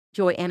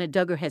Joanna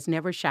Duggar has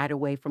never shied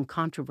away from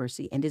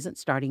controversy and isn't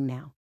starting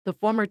now. The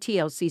former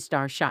TLC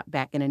star shot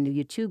back in a new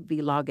YouTube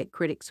vlog at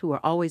critics who are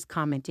always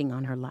commenting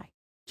on her life.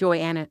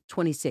 Joanna,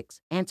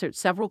 26, answered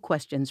several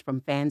questions from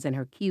fans in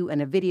her queue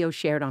in a video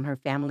shared on her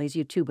family's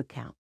YouTube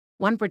account.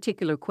 One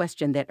particular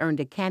question that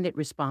earned a candid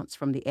response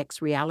from the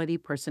ex-reality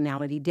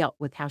personality dealt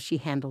with how she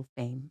handled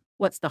fame.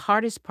 "What's the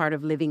hardest part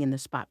of living in the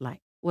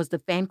spotlight?" was the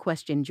fan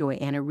question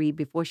Joanna read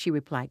before she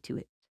replied to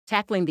it.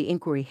 Tackling the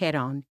inquiry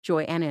head-on,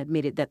 Joanna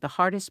admitted that the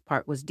hardest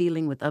part was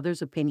dealing with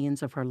others'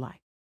 opinions of her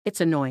life.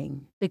 "It's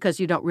annoying, because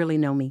you don't really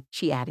know me,"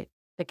 she added.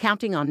 The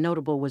counting on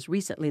Notable was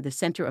recently the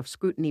center of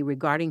scrutiny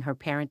regarding her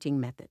parenting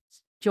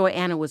methods.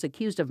 Joanna was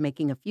accused of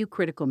making a few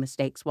critical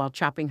mistakes while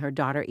chopping her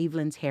daughter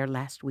Evelyn's hair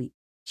last week.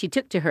 She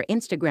took to her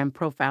Instagram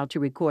profile to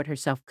record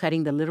herself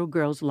cutting the little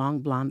girl's long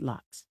blonde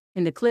locks.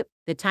 In the clip,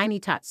 the tiny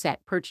tot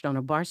sat perched on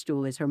a bar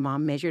stool as her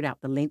mom measured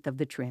out the length of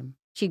the trim.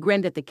 She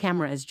grinned at the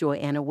camera as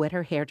Joanna wet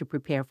her hair to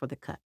prepare for the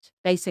cut.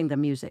 Facing the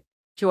music,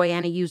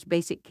 Joanna used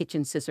basic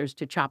kitchen scissors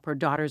to chop her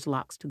daughter's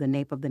locks to the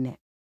nape of the neck.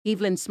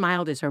 Evelyn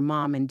smiled as her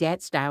mom and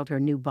dad styled her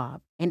new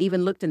bob, and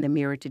even looked in the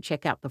mirror to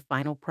check out the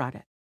final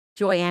product.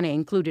 Joanna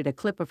included a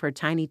clip of her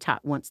tiny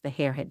tot once the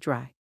hair had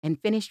dried,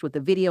 and finished with a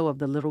video of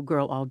the little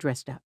girl all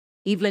dressed up.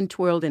 Evelyn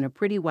twirled in a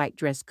pretty white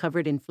dress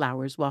covered in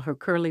flowers while her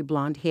curly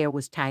blonde hair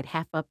was tied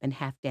half up and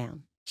half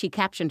down. She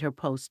captioned her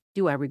post,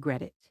 "Do I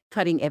regret it?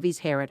 Cutting Evie's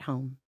hair at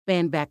home."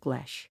 Fan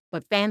backlash.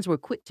 But fans were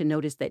quick to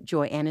notice that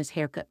Joanna's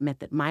haircut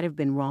method might have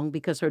been wrong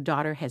because her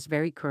daughter has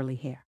very curly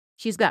hair.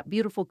 "She's got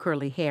beautiful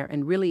curly hair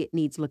and really it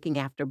needs looking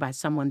after by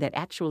someone that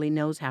actually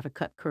knows how to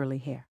cut curly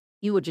hair.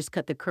 You would just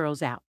cut the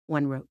curls out,"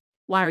 one wrote.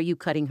 "Why are you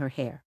cutting her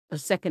hair?" a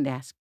second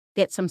asked.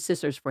 "Get some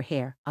scissors for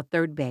hair," a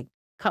third begged.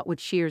 "Cut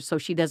with shears so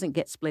she doesn't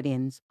get split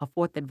ends," a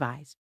fourth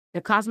advised.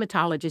 "The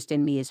cosmetologist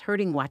in me is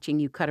hurting watching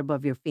you cut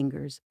above your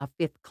fingers," a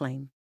fifth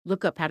claimed.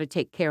 "Look up how to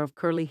take care of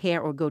curly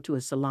hair or go to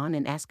a salon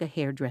and ask a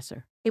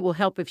hairdresser. It will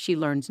help if she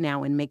learns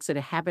now and makes it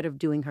a habit of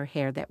doing her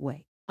hair that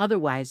way.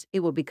 Otherwise,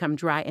 it will become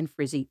dry and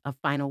frizzy," a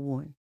final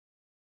warned.